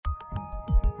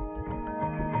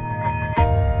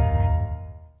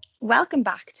Welcome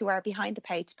back to our Behind the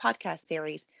Pouch podcast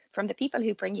series from the people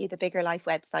who bring you the Bigger Life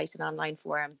website and online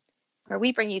forum, where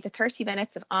we bring you the 30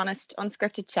 minutes of honest,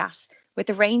 unscripted chat with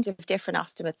a range of different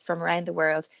ostomates from around the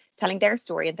world, telling their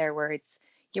story in their words.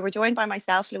 You were joined by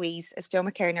myself, Louise, a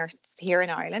stomach care nurse here in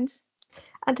Ireland.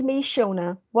 And me,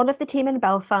 Shona, one of the team in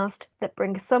Belfast that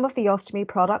brings some of the ostomy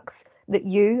products that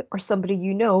you or somebody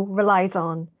you know relies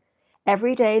on.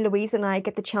 Every day, Louise and I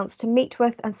get the chance to meet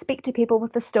with and speak to people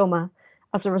with the stoma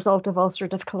as a result of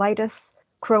ulcerative colitis,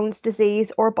 Crohn's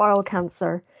disease, or bowel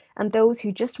cancer, and those who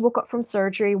just woke up from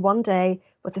surgery one day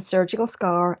with a surgical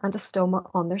scar and a stoma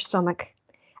on their stomach.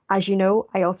 As you know,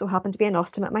 I also happen to be an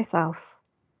ostomate myself.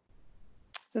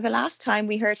 So the last time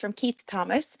we heard from Keith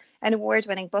Thomas, an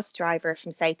award-winning bus driver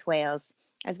from South Wales,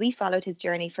 as we followed his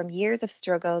journey from years of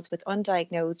struggles with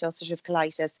undiagnosed ulcerative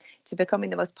colitis to becoming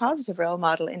the most positive role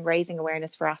model in raising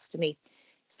awareness for ostomy.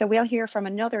 So we'll hear from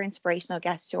another inspirational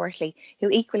guest shortly, who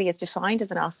equally is defined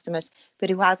as an ostomate, but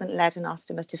who hasn't let an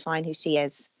ostomate define who she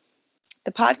is.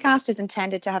 The podcast is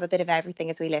intended to have a bit of everything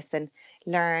as we listen,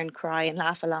 learn, cry and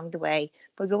laugh along the way,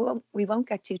 but we won't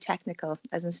get too technical,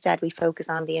 as instead we focus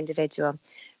on the individual.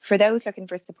 For those looking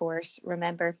for support,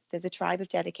 remember there's a tribe of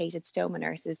dedicated stoma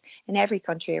nurses in every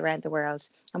country around the world,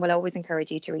 and we'll always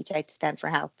encourage you to reach out to them for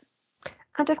help.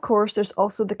 And of course, there's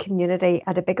also the community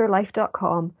at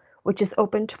abiggerlife.com, which is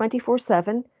open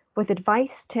 24/7 with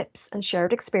advice, tips and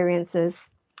shared experiences.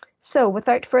 So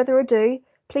without further ado,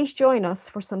 please join us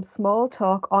for some small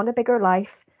talk on a bigger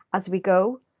life as we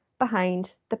go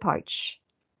behind the pouch.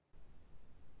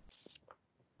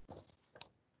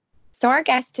 So our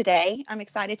guest today, I'm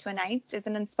excited to announce, is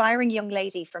an inspiring young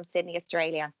lady from Sydney,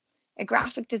 Australia. A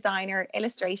graphic designer,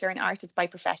 illustrator and artist by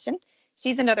profession,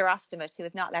 she's another ostomate who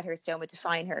has not let her stoma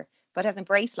define her, but has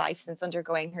embraced life since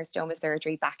undergoing her stoma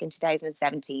surgery back in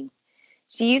 2017.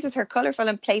 She uses her colourful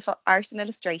and playful art and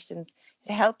illustrations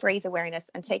to help raise awareness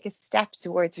and take a step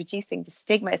towards reducing the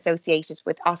stigma associated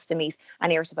with ostomies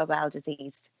and irritable bowel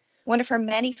disease. One of her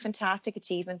many fantastic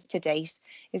achievements to date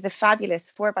is the fabulous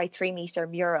 4x3 metre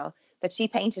mural that she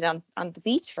painted on the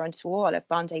beachfront wall at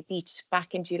Bondi Beach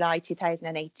back in July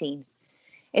 2018.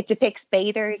 It depicts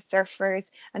bathers, surfers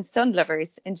and sun lovers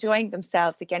enjoying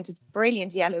themselves against its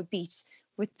brilliant yellow beach,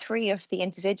 with 3 of the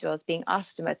individuals being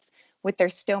ostomates with their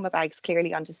stoma bags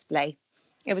clearly on display.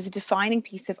 It was a defining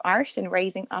piece of art in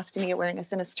raising ostomy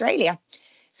awareness in Australia.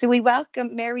 So we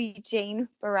welcome Mary Jane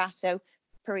Barato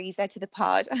Parisa to the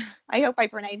pod. I hope I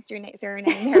pronounced your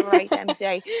surname there right,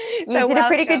 MJ. You did a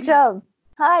pretty good job.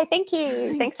 Hi, thank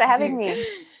you. Thanks for having me.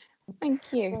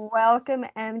 Thank you. Welcome,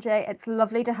 MJ. It's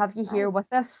lovely to have you here with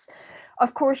us.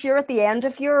 Of course, you're at the end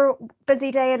of your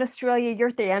busy day in Australia. You're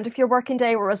at the end of your working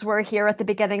day, whereas we're here at the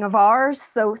beginning of ours.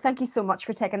 So thank you so much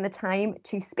for taking the time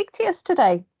to speak to us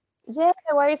today. Yeah,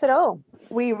 no worries at all.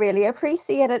 We really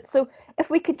appreciate it. So if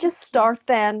we could just start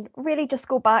then, really just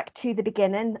go back to the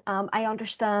beginning. I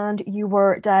understand you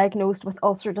were diagnosed with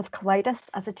ulcerative colitis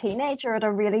as a teenager at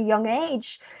a really young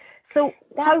age. So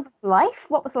how was life?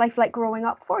 What was life like growing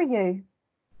up for you?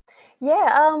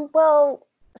 Yeah, well,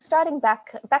 starting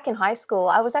back in high school,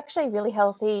 I was actually really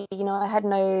healthy. You know, I had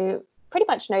pretty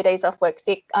much no days off work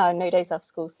sick, no days off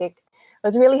school sick. I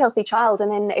was a really healthy child.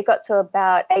 And then it got to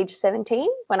about age 17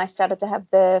 when I started to have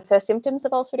the first symptoms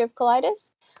of ulcerative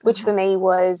colitis, which for me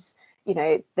was, you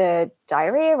know, the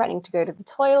diarrhea, running to go to the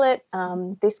toilet,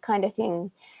 this kind of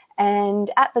thing. And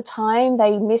at the time,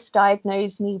 they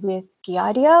misdiagnosed me with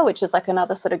Giardia, which is like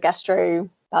another sort of gastro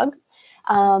bug.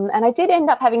 And I did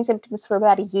end up having symptoms for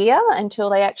about a year until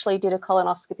they actually did a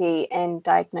colonoscopy and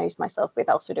diagnosed myself with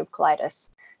ulcerative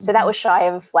colitis. So that was shy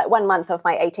of like 1 month of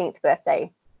my 18th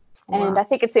birthday. Wow. And I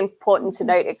think it's important to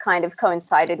note it kind of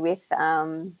coincided with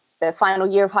the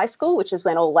final year of high school, which is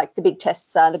when all like the big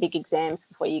tests are, the big exams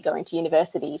before you go into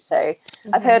university. So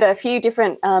I've heard a few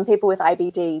different people with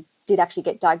IBD did actually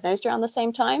get diagnosed around the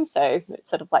same time. So it's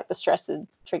sort of like the stress had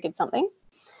triggered something.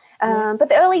 But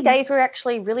the early days were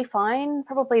actually really fine.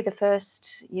 Probably the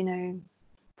first,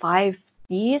 5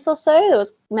 years or so, it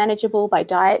was manageable by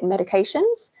diet and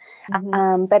medications.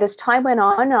 But as time went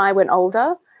on and I went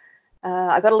older,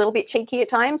 I got a little bit cheeky at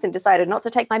times and decided not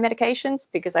to take my medications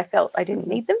because I felt I didn't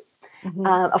need them.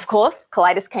 Of course,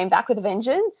 colitis came back with a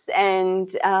vengeance.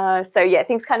 And so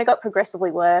things kind of got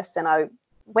progressively worse. And I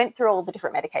went through all the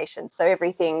different medications. So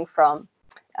everything from,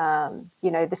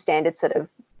 the standard sort of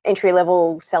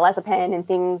entry-level Clozapam and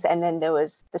things. And then there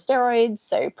was the steroids,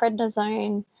 so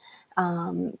prednisone.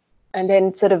 And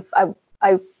then sort of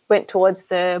I went towards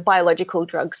the biological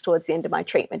drugs towards the end of my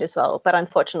treatment as well. But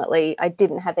unfortunately, I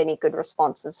didn't have any good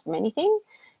responses from anything.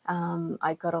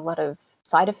 I got a lot of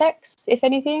side effects, if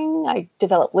anything. I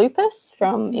developed lupus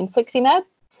from infliximab.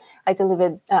 I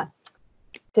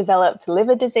developed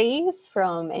liver disease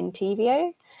from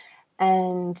Entyvio.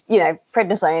 And,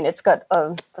 prednisone, it's got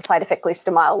a side effect list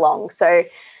a mile long. So,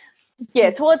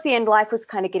 yeah, towards the end, life was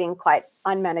kind of getting quite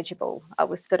unmanageable. I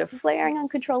was sort of flaring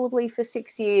uncontrollably for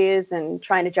 6 years and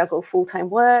trying to juggle full-time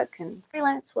work and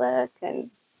freelance work and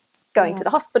going to the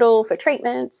hospital for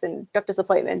treatments and doctor's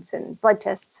appointments and blood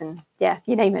tests and,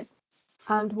 you name it.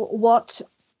 And what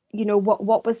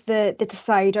was the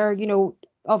decider?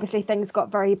 Obviously things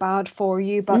got very bad for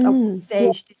you, but at what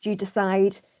stage did you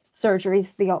decide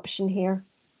surgery's the option here?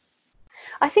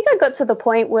 I think I got to the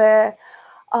point where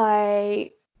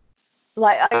I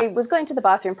was going to the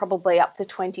bathroom probably up to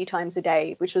 20 times a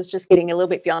day, which was just getting a little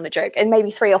bit beyond the joke, and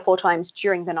maybe 3 or 4 times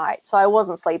during the night. So I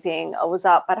wasn't sleeping. I was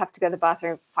up. I'd have to go to the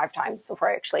bathroom 5 times before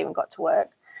I actually even got to work.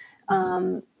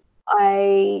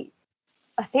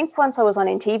 I think once I was on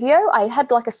Entyvio, I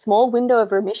had like a small window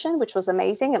of remission, which was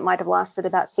amazing. It might have lasted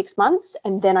about 6 months.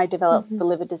 And then I developed the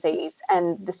liver disease,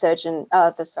 and the surgeon,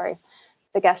 the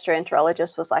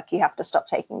gastroenterologist was like, you have to stop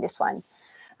taking this one.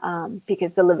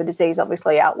 Because the liver disease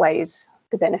obviously outweighs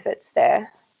the benefits there.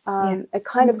 It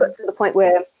kind of got to the point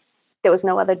where there was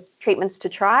no other treatments to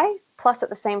try. Plus, at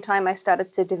the same time, I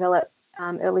started to develop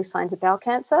early signs of bowel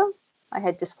cancer. I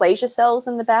had dysplasia cells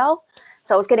in the bowel.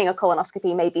 So I was getting a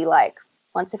colonoscopy maybe like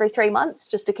once every 3 months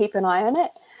just to keep an eye on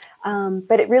it.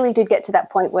 But it really did get to that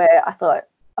point where I thought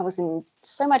I was in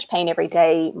so much pain every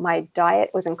day. My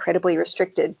diet was incredibly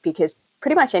restricted because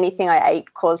pretty much anything I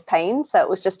ate caused pain. So it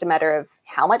was just a matter of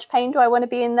how much pain do I want to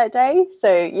be in that day?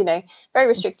 So, very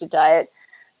restricted diet,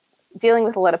 dealing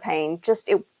with a lot of pain, just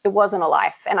it wasn't a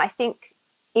life. And I think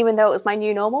even though it was my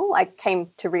new normal, I came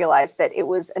to realize that it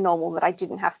was a normal that I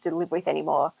didn't have to live with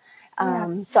anymore.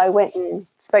 So I went and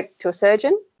spoke to a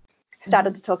surgeon,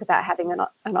 started to talk about having an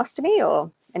ostomy or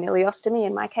an ileostomy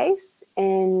in my case,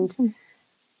 and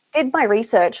did my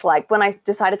research. Like when I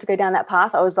decided to go down that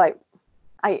path, I was like,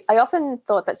 I often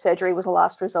thought that surgery was a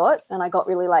last resort, and I got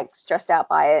really like stressed out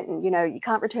by it, and you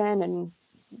can't return, and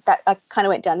that I kind of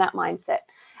went down that mindset.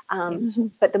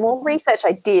 But the more research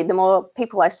I did, the more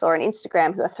people I saw on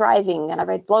Instagram who are thriving, and I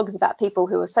read blogs about people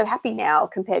who are so happy now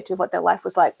compared to what their life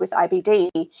was like with IBD.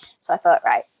 So I thought,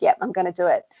 right, I'm going to do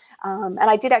it. And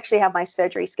I did actually have my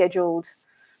surgery scheduled.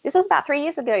 This was about 3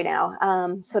 years ago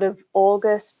now, sort of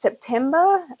August,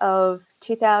 September of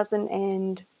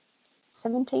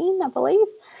 2017, I believe.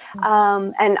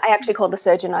 And I actually called the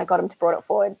surgeon. I got him to brought it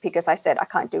forward because I said I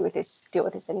can't deal with this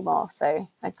anymore. So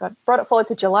I brought it forward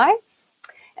to July,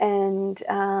 and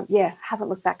haven't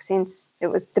looked back since. It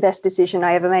was the best decision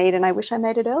I ever made, and I wish I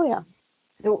made it earlier.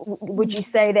 Would you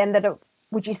say then that it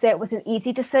was an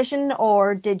easy decision,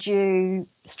 or did you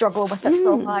struggle with it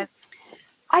for a while?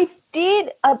 I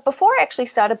did. Before I actually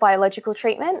started biological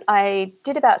treatment, I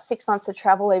did about 6 months of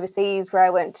travel overseas where I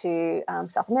went to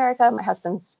South America. My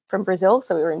husband's from Brazil,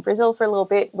 so we were in Brazil for a little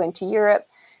bit, went to Europe,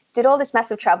 did all this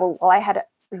massive travel while I had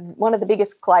one of the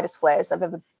biggest colitis flares I've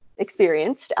ever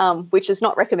experienced, which is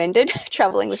not recommended,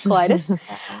 traveling with colitis.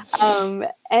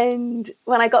 And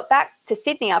when I got back to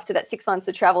Sydney after that 6 months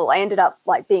of travel, I ended up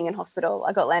like being in hospital.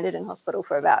 I got landed in hospital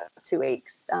for about 2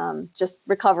 weeks, just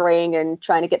recovering and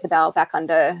trying to get the bowel back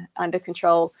under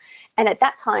control. And at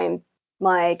that time,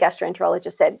 my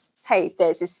gastroenterologist said, hey,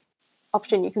 there's this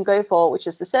option you can go for, which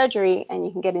is the surgery, and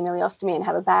you can get an ileostomy and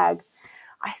have a bag.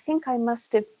 I think I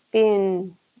must have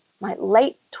been my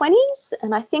late 20s.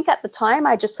 And I think at the time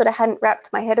I just sort of hadn't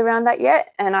wrapped my head around that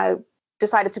yet. And I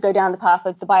decided to go down the path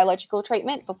of the biological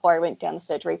treatment before I went down the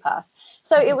surgery path.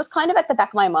 So it was kind of at the back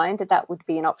of my mind that would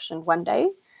be an option one day.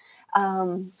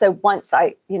 So once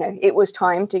it was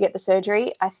time to get the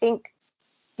surgery, I think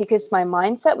because my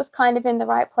mindset was kind of in the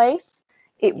right place,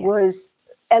 it was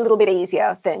a little bit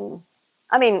easier than,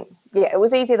 it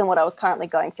was easier than what I was currently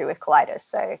going through with colitis.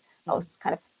 So I was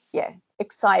kind of,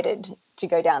 excited to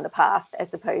go down the path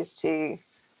as opposed to,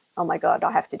 oh my God,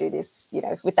 I have to do this,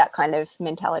 with that kind of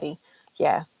mentality.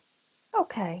 Yeah.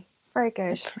 Okay. Very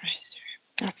good.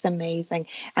 That's amazing.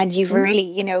 And you've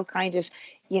really, kind of,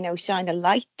 shine a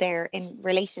light there in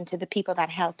relation to the people that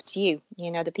helped you,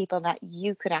 the people that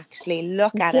you could actually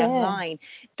look at online,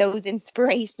 those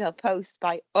inspirational posts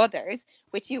by others,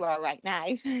 which you are right now,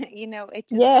 it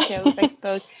just shows, I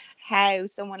suppose, how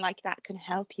someone like that can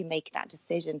help you make that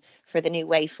decision for the new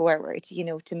way forward,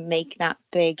 to make that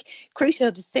big,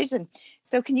 crucial decision.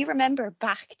 So can you remember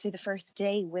back to the first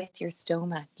day with your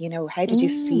stoma? How did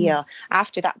you feel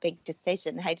after that big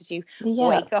decision? How did you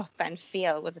wake up and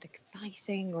feel? Was it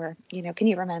exciting or, can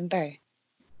you remember?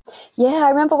 Yeah, I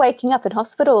remember waking up in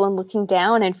hospital and looking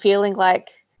down and feeling like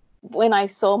when I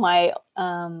saw my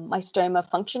my stoma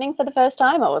functioning for the first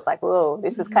time, I was like, whoa,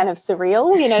 this is kind of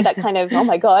surreal, you know, that kind of, oh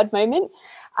my God moment.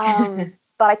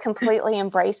 But I completely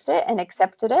embraced it and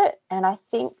accepted it. And I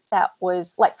think that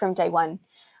was like from day one.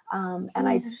 And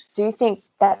I do think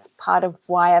that's part of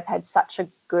why I've had such a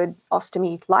good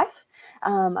ostomy life.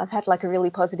 I've had like a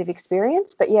really positive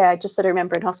experience. But yeah, I just sort of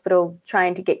remember in hospital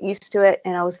trying to get used to it.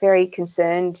 And I was very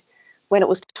concerned when it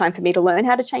was time for me to learn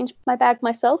how to change my bag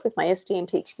myself with my SDN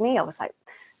teaching me. I was like,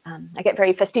 I get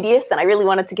very fastidious and I really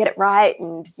wanted to get it right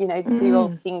and, you know, do all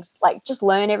the things, like just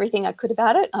learn everything I could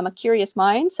about it. I'm a curious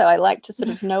mind, so I like to sort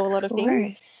of know a lot of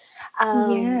things.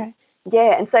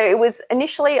 Yeah, and so it was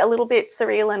initially a little bit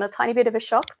surreal and a tiny bit of a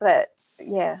shock, but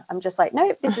yeah, I'm just like,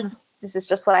 no, this is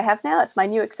just what I have now. It's my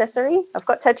new accessory. I've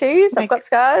got tattoos, I've got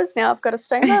scars, now I've got a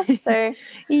stoma. So just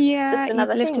You've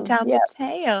another lived to thing. tell the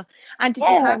tale. And did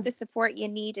you Yeah. have the support you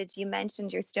needed? You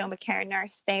mentioned your stoma care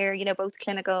nurse there, you know, both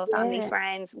clinical, family, Yeah.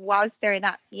 friends. Was there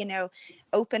that, you know,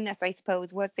 openness, I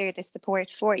suppose? Was there the support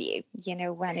for you, you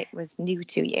know, when it was new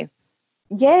to you?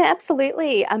 Yeah,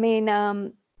 absolutely. I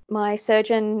mean, my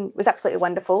surgeon was absolutely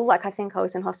wonderful. Like, I think I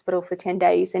was in hospital for 10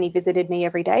 days and he visited me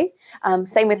every day.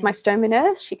 Same with my stoma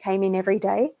nurse. She came in every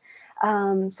day.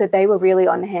 So they were really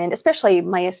on hand, especially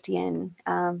my STN,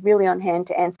 really on hand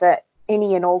to answer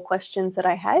any and all questions that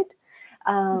I had.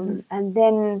 And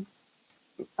then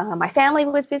my family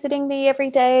was visiting me every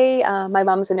day. My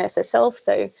mum's a nurse herself,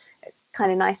 so it's kind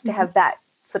of nice to have that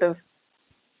sort of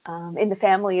in the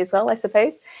family as well, I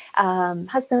suppose.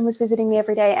 Husband was visiting me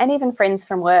every day, and even friends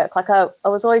from work. Like I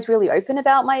was always really open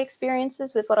about my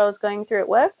experiences with what I was going through at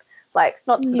work. Like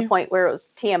not to the point where it was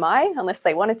TMI, unless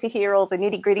they wanted to hear all the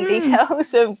nitty gritty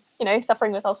details of, you know,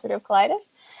 suffering with ulcerative colitis.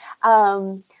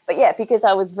 But yeah, because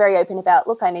I was very open about,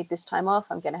 look, I need this time off.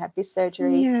 I'm going to have this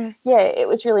surgery. Yeah, it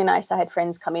was really nice. I had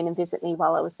friends come in and visit me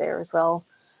while I was there as well,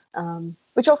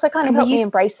 which also kind of helped me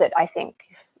embrace it, I think.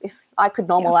 If I could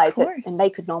normalize it and they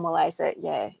could normalize it,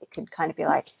 yeah, it could kind of be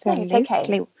like, yeah, it's okay.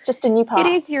 It's just a new part. It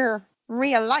is your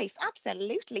real life,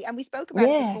 absolutely. And we spoke about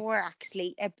it before,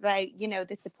 actually, about, you know,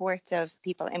 the support of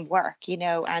people in work, you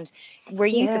know, and were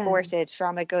you supported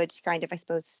from a good kind of, I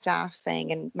suppose,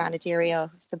 staffing and managerial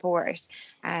support,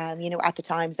 you know, at the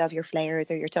times of your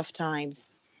flares or your tough times?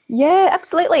 Yeah,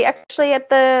 absolutely. Actually,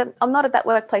 I'm not at that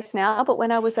workplace now, but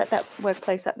when I was at that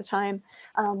workplace at the time,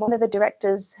 one of the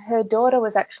directors, her daughter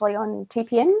was actually on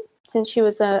TPN since she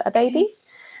was a baby.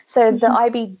 So the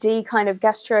IBD kind of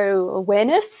gastro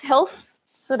awareness health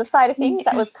sort of side of things,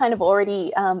 that was kind of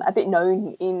already a bit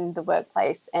known in the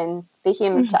workplace. And for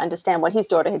him to understand what his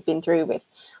daughter had been through with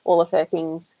all of her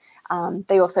things,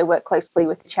 they also worked closely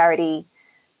with the charity,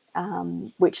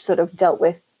 which sort of dealt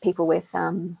with people with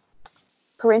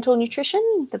parental nutrition,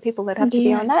 the people that have to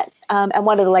be on that. And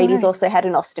one of the ladies also had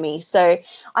an ostomy. So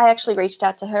I actually reached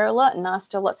out to her a lot and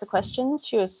asked her lots of questions.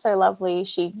 She was so lovely.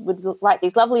 She would write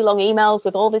these lovely long emails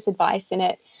with all this advice in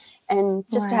it. And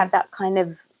just to have that kind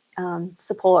of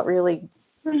support really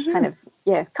kind of,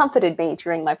 comforted me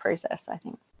during my process, I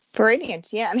think.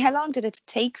 Brilliant. Yeah. And how long did it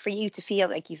take for you to feel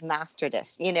like you've mastered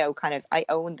it? You know, kind of, I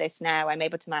own this now. I'm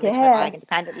able to manage my bag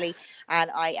independently and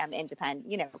I am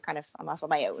independent, you know, kind of, I'm off on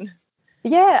my own.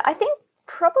 Yeah, I think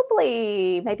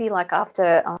probably maybe like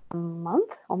after a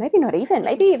month, or maybe not even,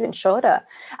 maybe even shorter,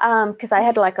 because I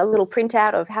had like a little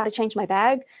printout of how to change my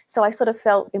bag. So I sort of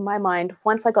felt in my mind,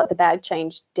 once I got the bag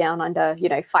changed down under,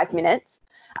 5 minutes,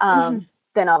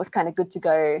 then I was kind of good to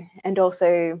go. And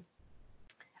also,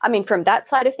 I mean, from that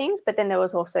side of things, but then there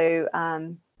was also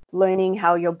learning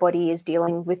how your body is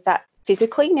dealing with that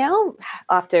physically now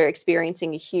after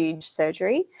experiencing a huge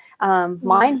surgery.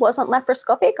 Mine wasn't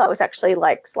laparoscopic. I was actually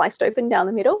like sliced open down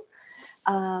the middle.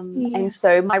 And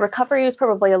so my recovery was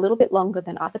probably a little bit longer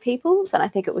than other people's. And I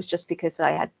think it was just because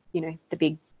I had,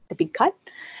 the big cut.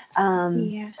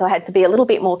 So I had to be a little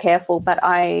bit more careful, but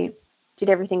I did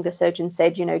everything the surgeon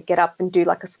said, get up and do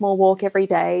like a small walk every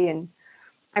day. And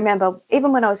I remember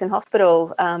even when I was in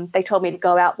hospital, they told me to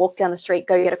go out, walk down the street,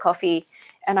 go get a coffee.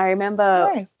 And I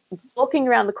remember walking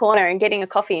around the corner and getting a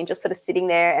coffee and just sort of sitting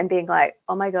there and being like,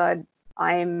 oh my God,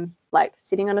 I'm like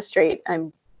sitting on a street.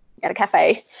 I'm at a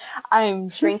cafe. I'm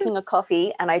drinking a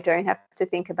coffee and I don't have to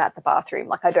think about the bathroom.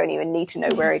 Like I don't even need to know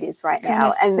where it is right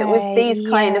now. And it was these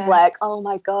kind of like, oh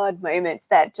my God, moments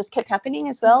that just kept happening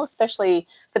as well, especially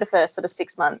for the first sort of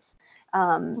 6 months.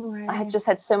 I had just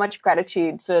had so much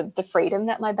gratitude for the freedom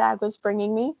that my bag was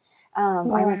bringing me. I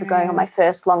remember going on my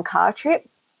first long car trip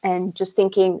and just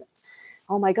thinking,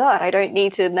 oh my God, I don't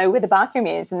need to know where the bathroom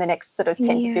is in the next sort of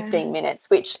 10 to 15 minutes,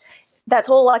 which that's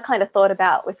all I kind of thought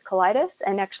about with colitis.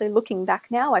 And actually looking back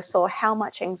now, I saw how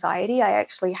much anxiety I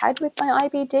actually had with my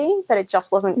IBD, but it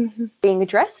just wasn't being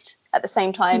addressed at the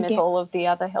same time as all of the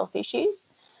other health issues.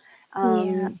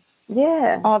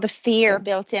 All the fear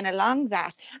built in along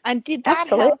that. And did that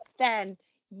help then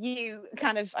you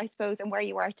kind of, I suppose, and where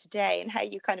you are today and how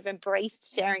you kind of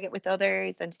embraced sharing it with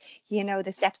others and, you know,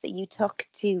 the steps that you took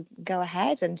to go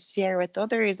ahead and share with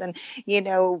others and, you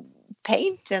know,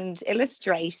 paint and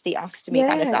illustrate the ostomy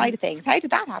kind of side of things? How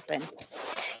did that happen?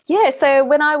 Yeah, so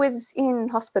when I was in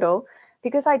hospital,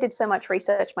 because I did so much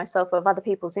research myself of other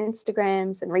people's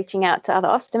Instagrams and reaching out to other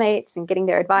ostomates and getting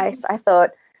their advice, I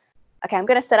thought, okay, I'm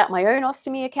going to set up my own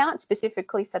ostomy account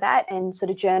specifically for that and sort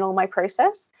of journal my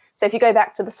process. So if you go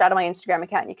back to the start of my Instagram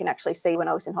account, you can actually see when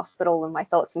I was in hospital and my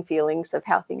thoughts and feelings of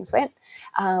how things went.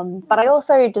 But I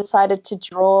also decided to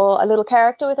draw a little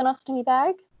character with an ostomy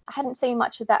bag. I hadn't seen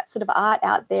much of that sort of art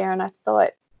out there, and I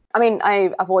thought, I mean,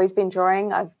 I've always been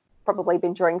drawing. I've probably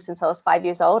been drawing since I was 5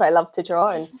 years old. I love to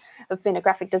draw, and I've been a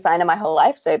graphic designer my whole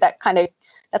life. So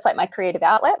that's like my creative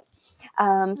outlet.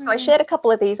 So I shared a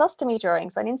couple of these ostomy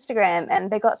drawings on Instagram,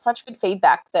 and they got such good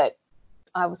feedback that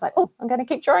I was like, oh, I'm going to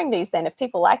keep drawing these then. If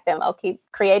people like them, I'll keep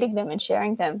creating them and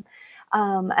sharing them.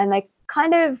 And they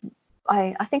kind of,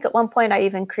 I think at one point I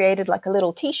even created like a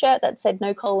little T-shirt that said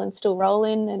 "No colon, still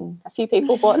rolling," and a few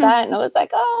people bought that, and I was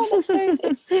like, oh,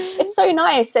 it's so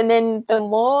nice. And then the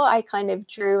more I kind of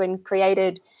drew and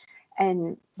created,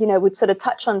 and you know, would sort of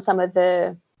touch on some of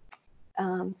the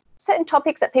certain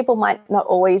topics that people might not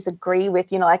always agree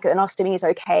with, you know, like an ostomy is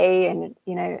okay, and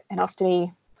you know, an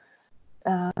ostomy.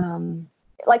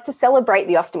 Like to celebrate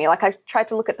the ostomy. Like I tried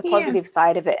to look at the positive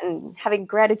side of it and having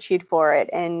gratitude for it,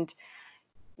 and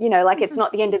you know, like it's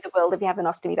not the end of the world if you have an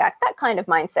ostomy back. That kind of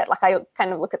mindset. Like I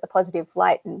kind of look at the positive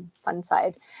light and fun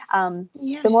side.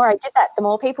 The more I did that, the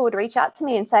more people would reach out to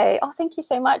me and say, "Oh, thank you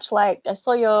so much. Like I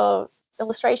saw your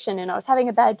illustration and I was having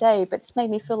a bad day, but this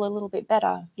made me feel a little bit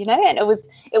better." You know, and it was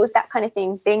that kind of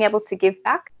thing. Being able to give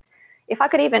back. If I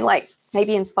could even like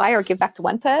maybe inspire or give back to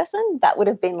one person, that would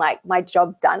have been like my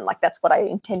job done. Like that's what I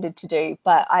intended to do.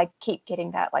 But I keep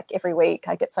getting that like every week.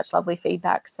 I get such lovely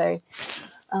feedback. So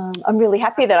I'm really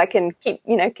happy that I can keep,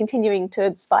 you know, continuing to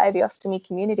inspire the ostomy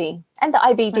community and the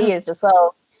IBDers as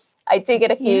well. I do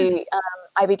get a few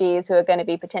IBDers who are going to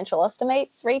be potential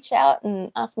ostomates reach out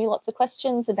and ask me lots of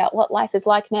questions about what life is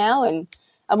like now. And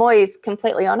I'm always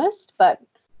completely honest, but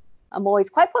I'm always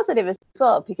quite positive as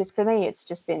well, because for me, it's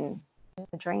just been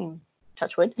a dream.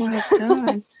 Touch wood. Well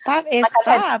done. That is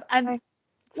fab. And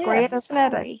it's great, isn't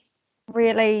it? It's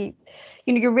really,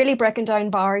 you know, you're really breaking down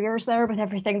barriers there with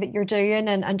everything that you're doing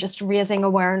and just raising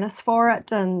awareness for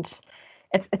it. And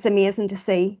it's amazing to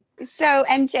see. So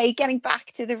MJ, getting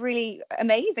back to the really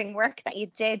amazing work that you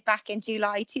did back in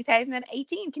July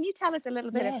 2018, can you tell us a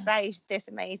little bit about this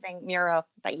amazing mural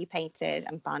that you painted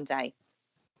in Bondi?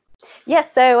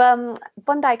 Yes, so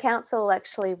Bondi Council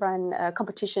actually run a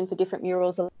competition for different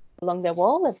murals along their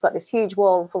wall. They've got this huge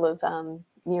wall full of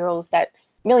murals that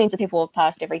millions of people walk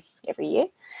past every year.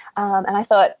 And I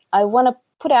thought, I want to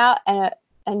put out I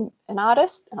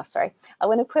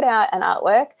want to put out an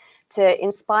artwork to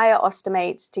inspire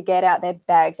ostomates to get out their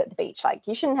bags at the beach. Like,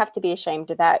 you shouldn't have to be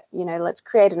ashamed of that. You know, let's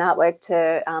create an artwork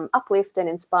to uplift and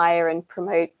inspire and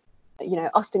promote, you know,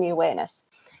 ostomy awareness.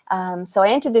 So I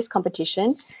entered this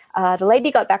competition. The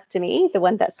lady got back to me, the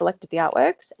one that selected the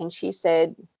artworks, and she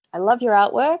said, I love your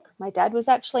artwork. My dad was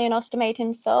actually an ostomate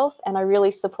himself, and I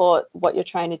really support what you're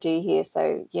trying to do here.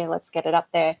 So, yeah, let's get it up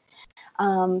there.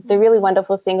 The really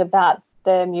wonderful thing about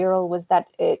the mural was that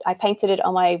I painted it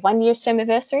on my 1-year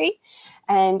stomiversary.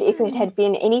 And if it had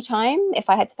been any time, if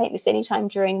I had to paint this any time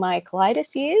during my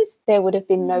colitis years, there would have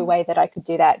been no way that I could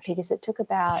do that, because it took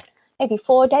about maybe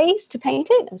 4 days to paint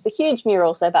it. It was a huge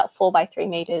mural, so about 4 by 3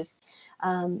 meters.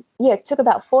 It took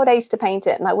about 4 days to paint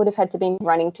it, and I would have had to be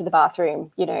running to the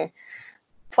bathroom, you know,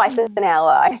 twice an hour,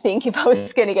 I think, if I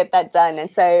was going to get that done.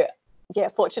 And so, yeah,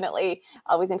 fortunately,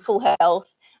 I was in full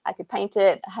health. I could paint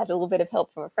it. I had a little bit of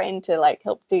help from a friend to like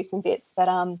help do some bits. But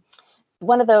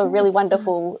one of the really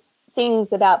wonderful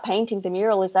things about painting the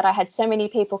mural is that I had so many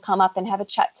people come up and have a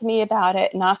chat to me about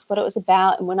it and ask what it was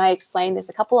about. And when I explained, there's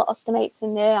a couple of ostomates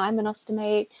in there, I'm an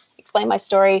ostomate, explain my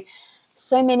story.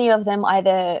 So many of them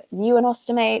either knew an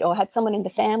ostomate or had someone in the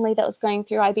family that was going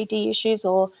through IBD issues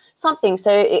or something.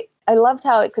 So I loved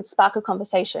how it could spark a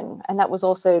conversation. And that was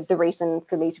also the reason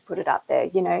for me to put it up there,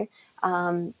 you know,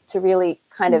 to really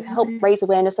kind of help raise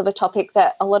awareness of a topic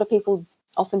that a lot of people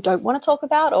often don't want to talk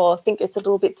about or think it's a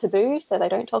little bit taboo, so they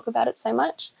don't talk about it so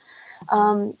much.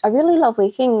 A really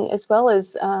lovely thing as well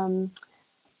as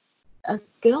a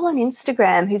girl on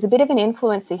Instagram who's a bit of an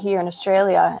influencer here in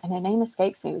Australia, and her name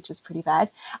escapes me, which is pretty bad.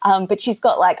 But she's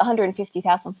got like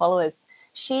 150,000 followers.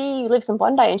 She lives in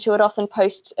Bondi, and she would often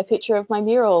post a picture of my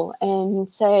mural and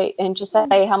just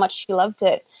say how much she loved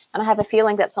it. And I have a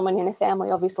feeling that someone in her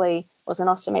family obviously was an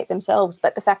ostomate themselves,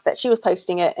 but the fact that she was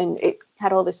posting it and it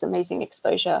had all this amazing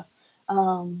exposure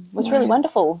was really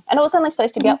wonderful. And it was only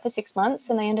supposed to be up for 6 months,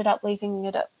 and they ended up leaving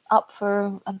it up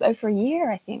for over a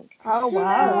year, I think. Oh,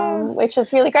 wow. Which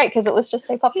is really great because it was just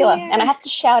so popular. Yeah. And I have to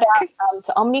shout out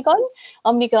to Omnigon.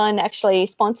 Omnigon actually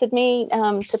sponsored me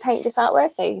to paint this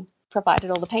artwork. They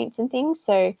provided all the paints and things.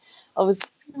 So I was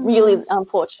really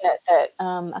fortunate that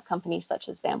a company such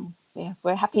as them,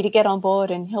 were happy to get on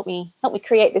board and help me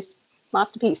create this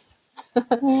masterpiece.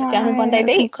 Down in Bondi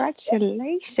Beach.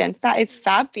 Congratulations. That is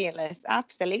fabulous.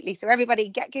 Absolutely. So everybody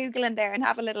get Googling there and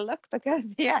have a little look,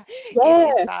 because it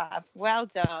is fab. Well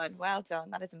done. Well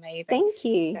done. That is amazing. Thank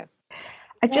you. So,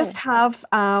 I just have,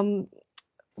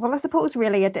 well, I suppose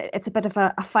really it's a bit of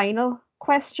a final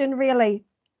question, really,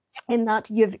 in that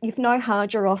you've now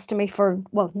had your ostomy for,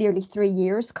 well, nearly 3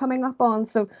 years coming up on.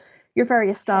 So you're very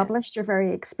established, you're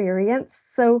very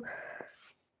experienced. So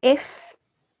if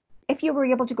you were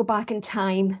able to go back in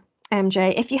time,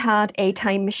 MJ, if you had a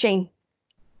time machine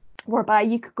whereby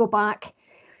you could go back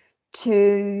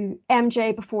to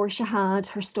MJ before she had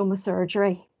her stoma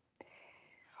surgery,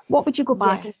 what would you go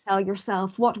back and tell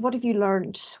yourself? What have you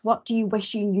learned? What do you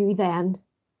wish you knew then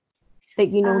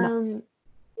that you know now?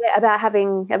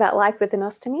 About life with an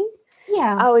ostomy.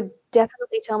 Yeah. I would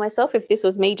definitely tell myself, if this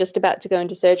was me just about to go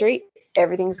into surgery,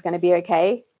 everything's going to be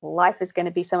okay. Life is going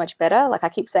to be so much better. Like I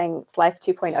keep saying, it's life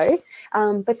 2.0.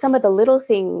 But some of the little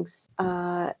things,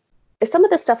 some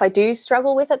of the stuff I do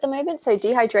struggle with at the moment. So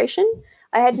dehydration,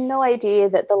 I had no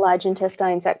idea that the large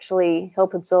intestines actually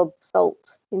help absorb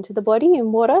salt into the body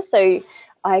and water. So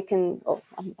I think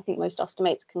most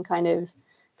ostomates can kind of,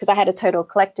 because I had a total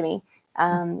colectomy,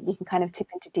 you can kind of tip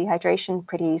into dehydration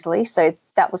pretty easily. So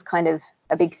that was kind of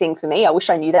a big thing for me. I wish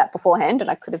I knew that beforehand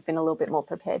and I could have been a little bit more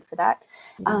prepared for that.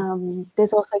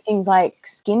 There's also things like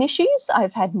skin issues.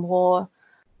 I've had more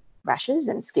rashes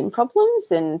and skin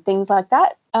problems and things like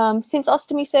that since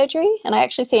ostomy surgery. And I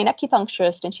actually see an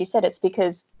acupuncturist, and she said it's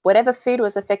because whatever food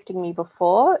was affecting me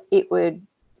before,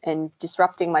 and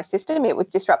disrupting my system, it would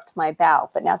disrupt my bowel.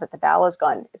 But now that the bowel is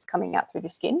gone, it's coming out through the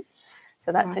skin.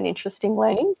 So that's an interesting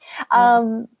learning.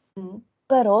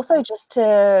 But also just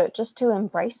to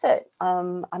embrace it. I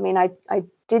mean, I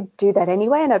did do that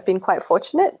anyway, and I've been quite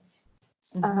fortunate.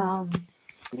 Just to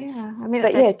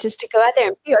go out there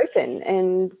and be open.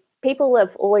 And people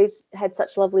have always had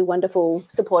such lovely, wonderful,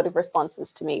 supportive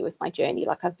responses to me with my journey.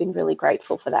 Like I've been really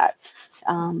grateful for that.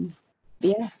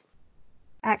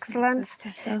 Excellent.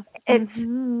 It's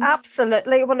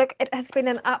absolutely, well, look, it has been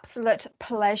an absolute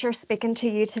pleasure speaking to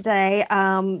you today.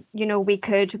 We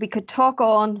could talk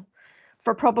on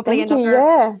for probably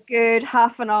another good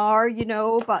half an hour,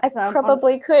 but I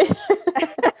probably could.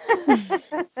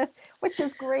 which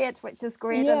is great.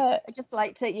 Yeah. And I just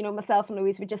like to, myself and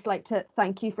Louise would just like to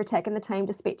thank you for taking the time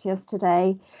to speak to us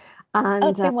today. And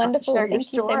it's been wonderful. Share your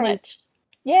Thank you story. so much.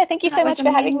 Yeah, thank you so much for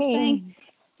having me.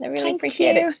 I really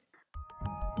appreciate it.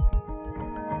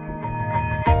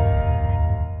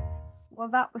 Well,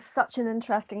 that was such an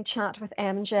interesting chat with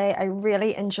MJ. I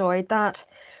really enjoyed that.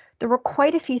 There were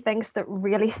quite a few things that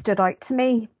really stood out to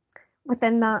me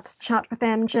within that chat with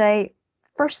MJ.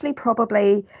 Firstly,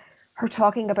 probably her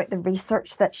talking about the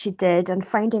research that she did and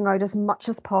finding out as much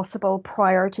as possible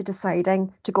prior to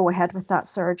deciding to go ahead with that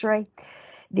surgery.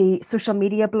 The social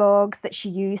media blogs that she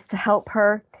used to help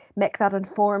her make that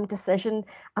informed decision.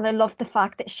 And I love the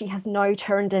fact that she has now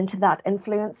turned into that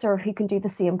influencer who can do the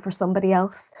same for somebody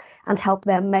else and help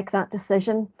them make that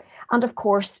decision. And of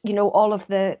course, all of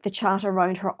the chat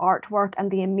around her artwork and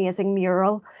the amazing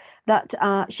mural that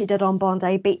she did on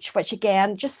Bondi Beach, which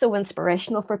again, just so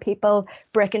inspirational for people,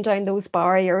 breaking down those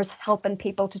barriers, helping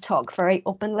people to talk very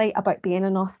openly about being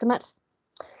an ostomate.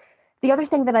 The other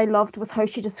thing that I loved was how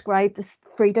she described this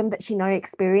freedom that she now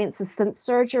experiences since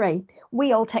surgery.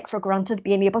 We all take for granted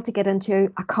being able to get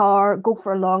into a car, go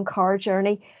for a long car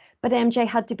journey, but MJ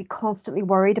had to be constantly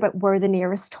worried about where the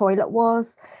nearest toilet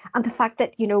was. And the fact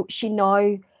that, she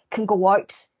now can go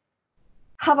out,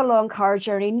 have a long car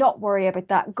journey, not worry about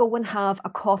that, go and have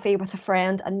a coffee with a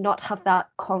friend and not have that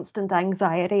constant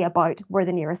anxiety about where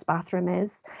the nearest bathroom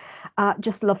is.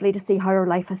 Just lovely to see how her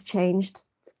life has changed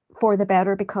for the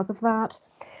better because of that.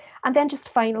 And then just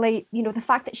finally, the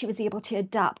fact that she was able to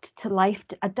adapt to life,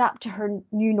 to adapt to her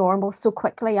new normal so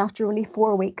quickly after only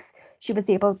 4 weeks, she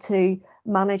was able to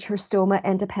manage her stoma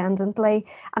independently.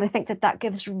 And I think that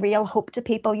gives real hope to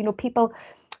people, people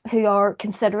who are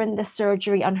considering this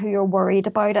surgery and who are worried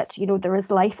about it. There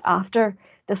is life after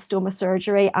the stoma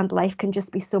surgery, and life can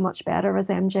just be so much better, as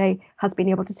MJ has been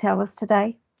able to tell us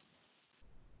today.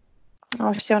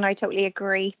 Oh, Sean, I totally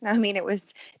agree. I mean, it was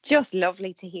just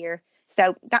lovely to hear.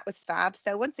 So that was fab.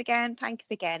 So once again, thanks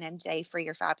again, MJ, for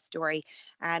your fab story.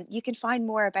 You can find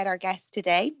more about our guest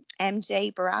today,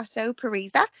 MJ Barato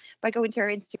Parisa, by going to her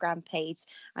Instagram page,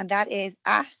 and that is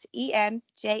at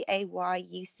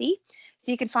EMJAYUC.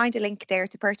 So you can find a link there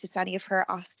to purchase any of her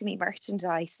ostomy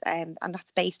merchandise, and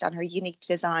that's based on her unique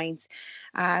designs.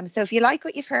 So if you like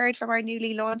what you've heard from our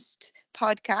newly launched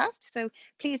podcast, so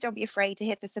please don't be afraid to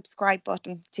hit the subscribe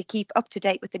button to keep up to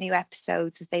date with the new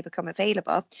episodes as they become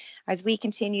available, as we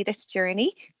continue this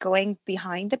journey going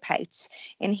behind the pouch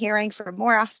in hearing from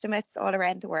more ostomates all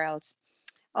around the world.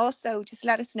 Also, just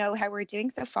let us know how we're doing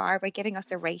so far by giving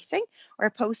us a rating or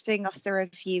posting us a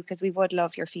review, because we would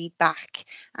love your feedback.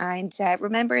 And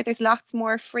remember, there's lots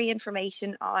more free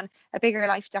information on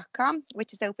abiggerlife.com,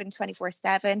 which is open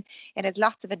 24/7. It has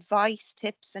lots of advice,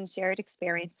 tips, and shared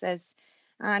experiences.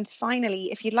 And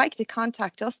finally, if you'd like to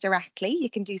contact us directly, you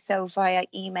can do so via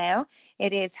email.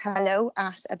 It is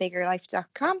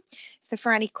hello@abiggerlife.com. So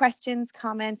for any questions,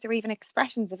 comments, or even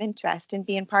expressions of interest in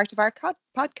being part of our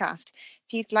podcast,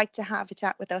 if you'd like to have a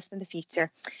chat with us in the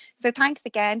future. So thanks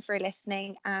again for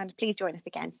listening, and please join us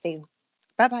again soon.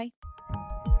 Bye-bye.